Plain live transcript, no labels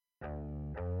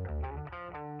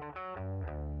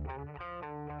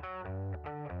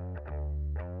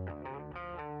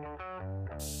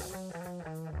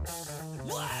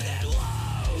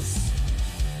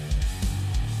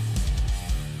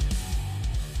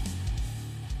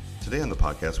Today on the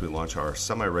podcast, we launch our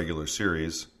semi-regular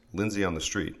series, Lindsay on the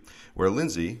Street, where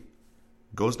Lindsay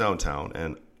goes downtown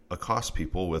and accosts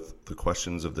people with the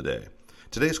questions of the day.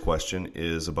 Today's question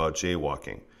is about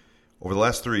jaywalking. Over the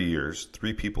last 3 years,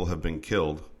 3 people have been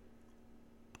killed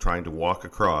trying to walk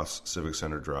across Civic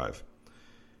Center Drive.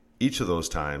 Each of those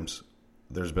times,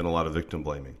 there's been a lot of victim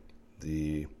blaming.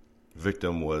 The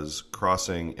victim was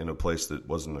crossing in a place that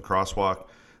wasn't a crosswalk.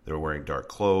 They were wearing dark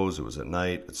clothes. It was at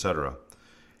night, etc.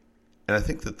 And I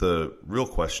think that the real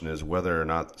question is whether or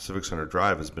not Civic Center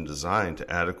Drive has been designed to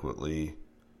adequately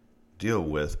deal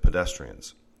with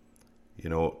pedestrians. You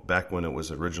know, back when it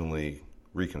was originally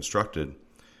reconstructed,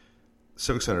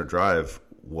 Civic Center Drive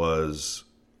was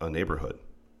a neighborhood,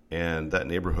 and that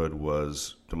neighborhood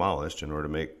was demolished in order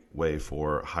to make way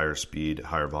for higher speed,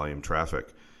 higher volume traffic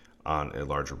on a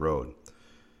larger road.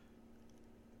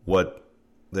 What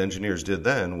the engineers did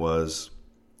then was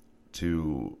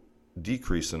to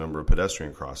decrease the number of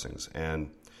pedestrian crossings,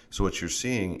 and so what you're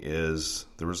seeing is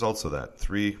the results of that.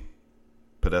 3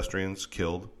 pedestrians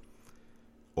killed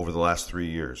over the last 3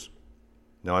 years.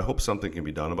 Now, I hope something can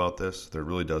be done about this. There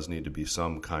really does need to be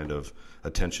some kind of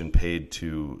attention paid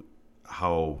to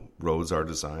how roads are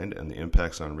designed and the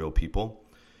impacts on real people.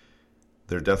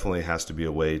 There definitely has to be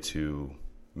a way to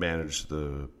manage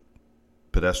the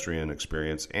pedestrian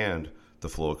experience and the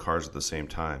flow of cars at the same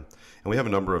time. And we have a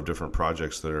number of different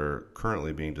projects that are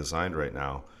currently being designed right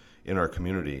now in our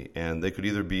community, and they could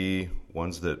either be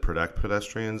ones that protect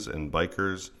pedestrians and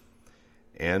bikers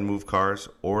and move cars,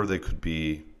 or they could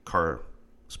be car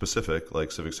specific,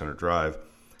 like Civic Center Drive,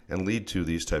 and lead to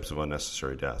these types of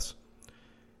unnecessary deaths.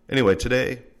 Anyway,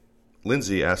 today,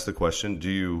 Lindsay asked the question, do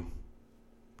you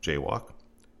jaywalk?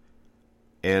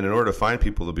 And in order to find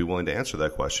people to be willing to answer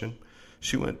that question,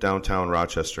 she went downtown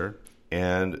Rochester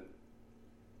and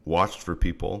watched for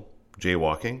people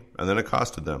jaywalking and then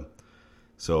accosted them.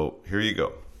 So here you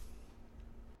go.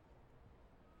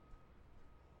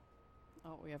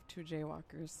 Oh, we have 2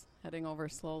 jaywalkers heading over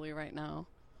slowly right now.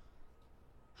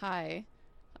 Hi,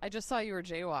 I just saw you were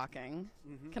jaywalking.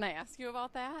 Mm-hmm. Can I ask you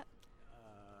about that?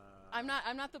 I'm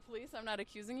not the police. I'm not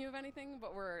accusing you of anything,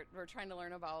 but we're trying to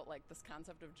learn about like this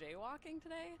concept of jaywalking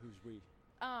today. Who's we?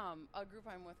 A group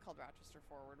I'm with called Rochester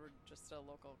Forward. We're just a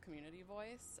local community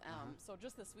voice. So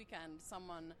just this weekend,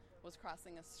 someone was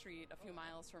crossing a street a few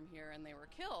miles from here, and they were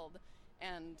killed.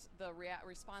 And the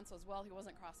response was, well, he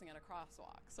wasn't crossing at a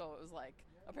crosswalk. So it was like,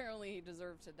 apparently he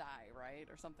deserved to die, right?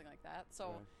 Or something like that.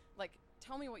 So, like,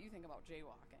 tell me what you think about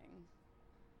jaywalking.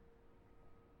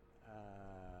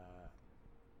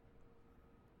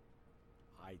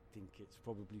 I think it's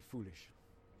probably foolish.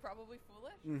 Probably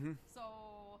foolish? Mm-hmm. So,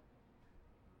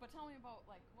 but tell me about,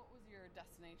 like, what was your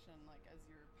destination, like, as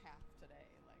your path today?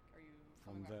 Like, are you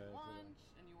coming back from lunch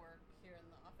and you work here in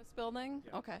the office building?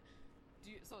 Yeah. Okay.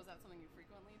 So is that something you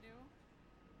frequently do?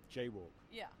 Jaywalk?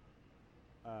 Yeah.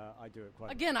 I do it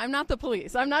quite Again, I'm not the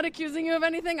police. I'm not accusing you of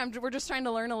anything. We're just trying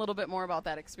to learn a little bit more about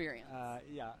that experience.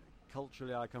 Yeah.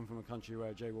 Culturally, I come from a country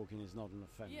where jaywalking is not an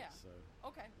offence. Yeah. So.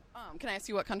 Okay. Can I ask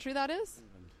you what country that is?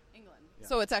 England. Yeah.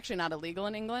 So it's actually not illegal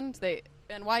in England?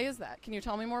 And why is that? Can you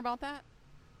tell me more about that?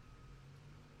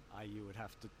 You would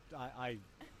have to...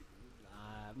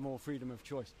 more freedom of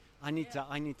choice. I need to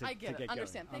I get to it. get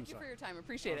Understand. Going. Thank you for your time.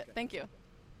 Appreciate it. Thank you.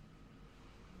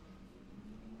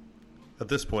 At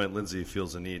this point, Lindsay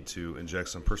feels a need to inject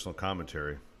some personal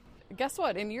commentary. Guess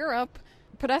what? In Europe,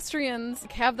 pedestrians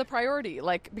have the priority,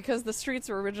 like, because the streets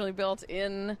were originally built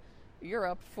in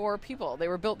Europe for people. They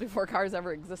were built before cars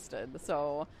ever existed.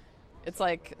 So it's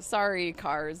like, sorry,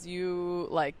 cars, you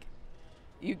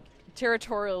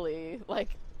territorially, like,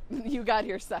 you got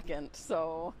here second.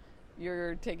 So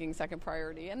you're taking second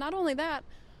priority. And not only that,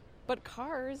 but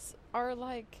cars are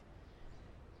like,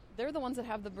 they're the ones that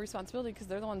have the responsibility because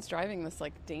they're the ones driving this,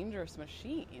 like, dangerous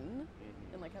machine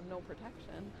and, like, have no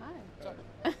protection.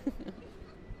 Hi.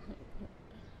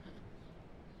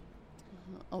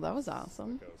 Oh, that was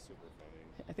awesome. That was super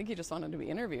funny. I think he just wanted to be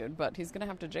interviewed, but he's going to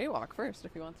have to jaywalk first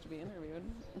if he wants to be interviewed.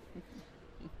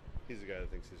 He's the guy that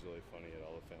thinks he's really funny at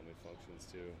all the family functions,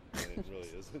 too. And it really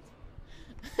isn't.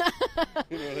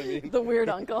 You know what I mean? The weird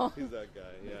uncle. He's that guy,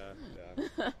 yeah.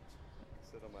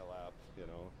 Sit on my lap, you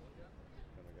know,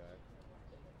 kind of guy.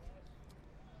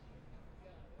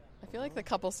 I feel like the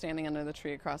couple standing under the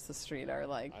tree across the street are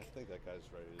like I think that guy's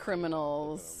ready to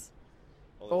criminals.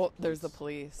 Oh, There's the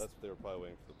police. That's they were probably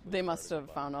waiting for the police. They must have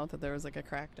found out that there was like a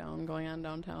crackdown going on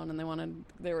downtown, and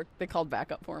they called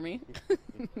backup for me.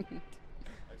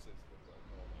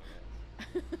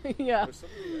 Yeah. There's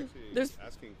somebody There's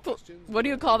asking questions. What do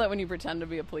you call that when you pretend to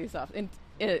be a police officer?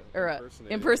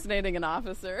 Impersonating an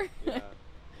officer. Yeah.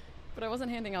 But I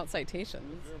wasn't handing out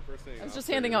citations. You're impersonating I was an just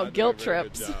officer, handing you're out not guilt doing a very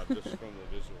good trips. job just from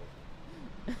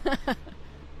the visual.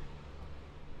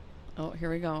 Oh,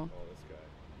 here we go. Oh, this guy.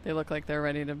 They look like they're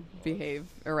ready to behave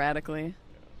erratically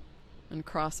and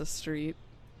cross a street.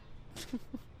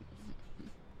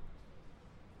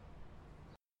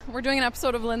 We're doing an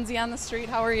episode of Lindsay on the Street.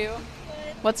 How are you?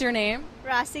 Good. What's your name?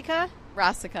 Rasika.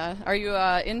 Rasika. Are you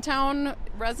a in-town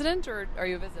resident or are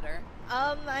you a visitor?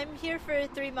 I'm here for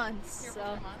 3 months, Here for so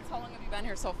 3 months. How long have you been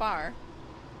here so far?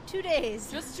 2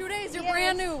 days. Just 2 days. You're Yes.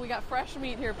 brand new. We got fresh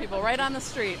meat here, people, right on the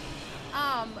street.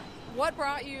 What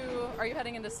brought you? Are you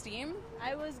heading into Steam?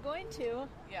 I was going to.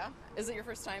 Yeah. Is it your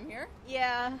first time here?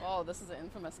 Yeah. Oh, this is an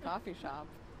infamous coffee shop.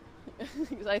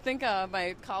 I think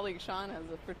my colleague Sean has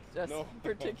a No.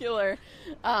 particular.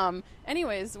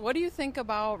 Anyways, what do you think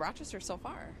about Rochester so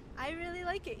far? I really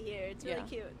like it here. It's really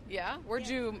cute. Yeah. Where'd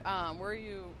Yeah. you? Where are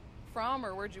you from,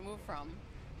 or where'd you move from?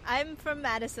 I'm from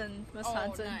Madison,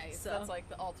 Wisconsin. Oh, nice. So That's like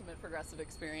the ultimate progressive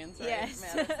experience, right? Yes.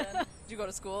 Madison. Did you go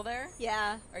to school there?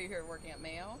 yeah. Are you here working at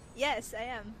Mayo? Yes, I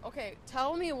am. Okay,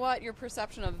 tell me what your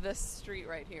perception of this street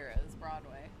right here is,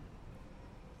 Broadway.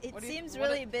 It What do you- seems what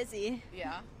really it- busy.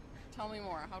 Yeah. Tell me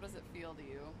more. How does it feel to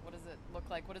you? What does it look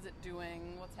like? What is it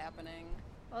doing? What's happening?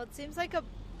 Well, it seems like a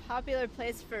popular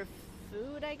place for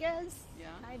food, I guess. Yeah.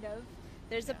 Kind of.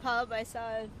 There's a Yeah. pub. I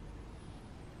saw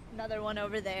another one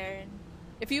over there. And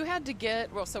If you had to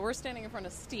get, well, so we're standing in front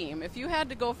of Steam. If you had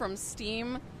to go from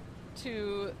Steam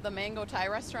to the Mango Thai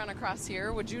restaurant across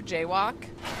here, would you jaywalk?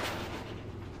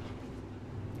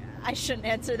 I shouldn't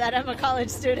answer that. I'm a college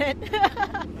student.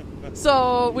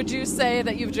 So would you say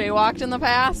that you've jaywalked in the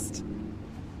past?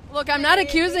 Look, I'm not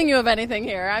accusing you of anything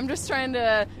here. I'm just trying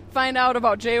to find out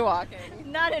about jaywalking.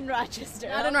 Not in Rochester.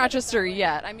 Not in Rochester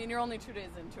yet. I mean, you're only 2 days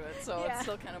into it, so Yeah. it's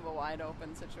still kind of a wide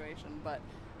open situation. But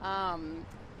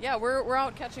yeah, we're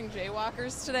out catching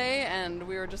jaywalkers today, and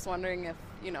we were just wondering if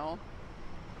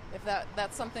if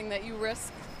that's something that you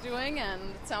risk doing. And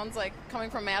it sounds like coming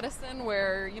from Madison,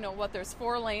 where there's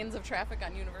 4 lanes of traffic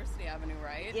on University Avenue,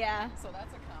 right? Yeah. So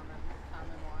that's a common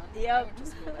one. Yep. I went to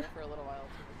school there for a little while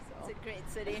too. So. It's a great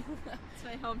city. It's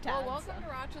my hometown. Well, welcome so.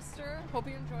 to Rochester. Hope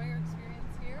you enjoy your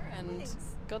experience here, and Thanks.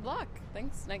 good luck.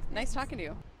 Thanks. Nice talking to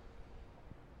you.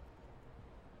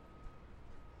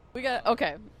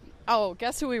 Okay. Oh,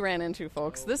 guess who we ran into,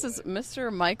 folks? This is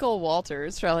Mr. Michael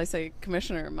Walters, shall I say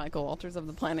Commissioner Michael Walters of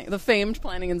the famed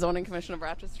Planning and Zoning Commission of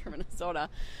Rochester, Minnesota.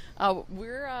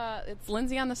 It's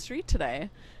Lindsay on the Street today.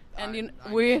 And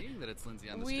I'm we seeing that it's Lindsay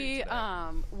on the street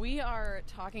today. we are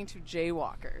talking to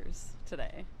jaywalkers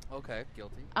today. Okay,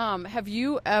 guilty. Have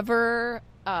you ever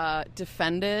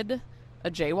defended a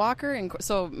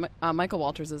jaywalker? Michael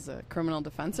Walters is a criminal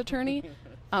defense attorney.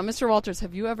 Mr. Walters,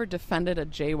 have you ever defended a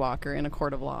jaywalker in a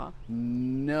court of law?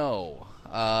 No.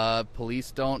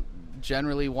 Police don't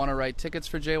generally want to write tickets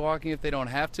for jaywalking if they don't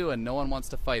have to, and no one wants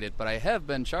to fight it. But I have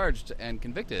been charged and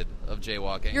convicted of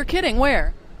jaywalking. You're kidding.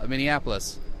 Where?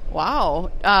 Minneapolis.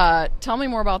 Wow. Tell me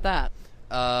more about that.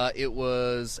 It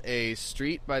was a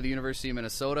street by the University of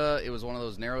Minnesota. It was one of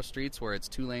those narrow streets where it's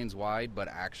 2 lanes wide, but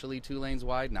actually 2 lanes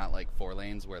wide, not like 4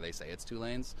 lanes where they say it's 2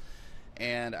 lanes.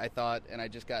 And I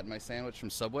just got my sandwich from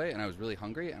Subway, and I was really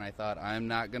hungry, and I thought, I'm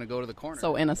not going to go to the corner.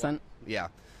 So innocent. Yeah.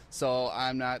 So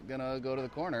I'm not going to go to the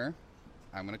corner.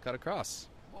 I'm going to cut across.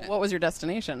 What was your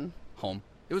destination? Home.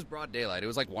 It was broad daylight. It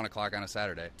was like 1 o'clock on a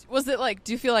Saturday. Was it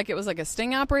do you feel like it was like a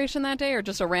sting operation that day, or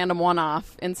just a random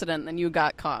one-off incident and you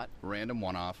got caught? Random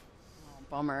one-off.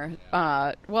 Bummer.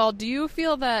 Well, do you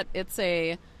feel that it's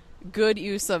a good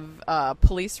use of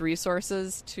police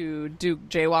resources to do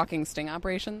jaywalking sting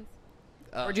operations?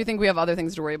 Or do you think we have other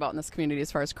things to worry about in this community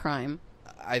as far as crime?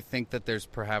 I think that there's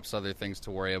perhaps other things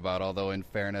to worry about, although in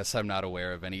fairness, I'm not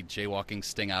aware of any jaywalking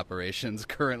sting operations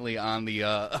currently on the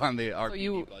RPD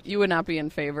So budget. you would not be in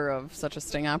favor of such a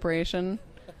sting operation?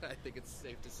 I think it's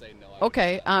safe to say no.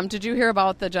 Okay. Did you hear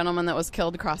about the gentleman that was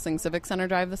killed crossing Civic Center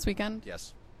Drive this weekend?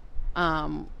 Yes.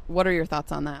 What are your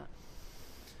thoughts on that?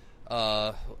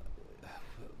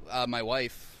 My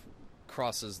wife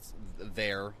crosses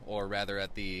there, or rather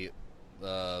at the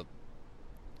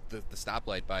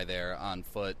stoplight by there on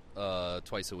foot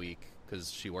twice a week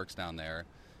because she works down there,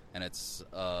 and it's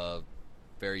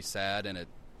very sad. And it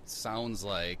sounds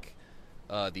like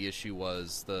the issue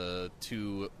was the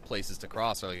 2 places to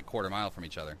cross are like a quarter mile from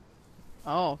each other.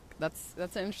 Oh, that's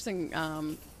an interesting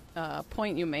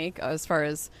point you make as far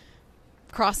as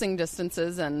crossing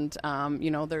distances, and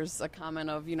there's a comment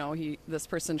of this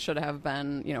person should have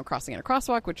been crossing at a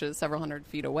crosswalk, which is several hundred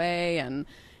feet away, and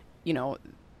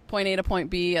point A to point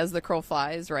B as the crow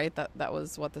flies, right? That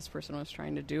was what this person was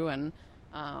trying to do. And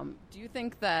do you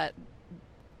think that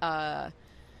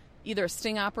either a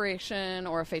sting operation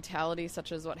or a fatality,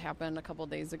 such as what happened a couple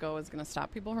days ago, is going to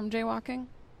stop people from jaywalking?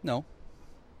 No,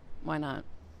 Why not?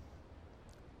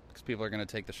 because people are going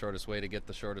to take the shortest way to get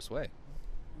the shortest way.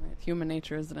 Right. Human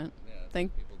nature, isn't it? Yeah, that's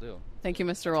Thank- what people do. Thank you,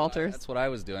 Mr. Walters. That's what I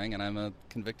was doing, and I'm a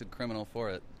convicted criminal for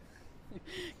it.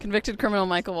 Convicted criminal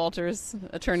Michael Walters,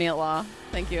 attorney at law.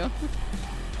 Thank you.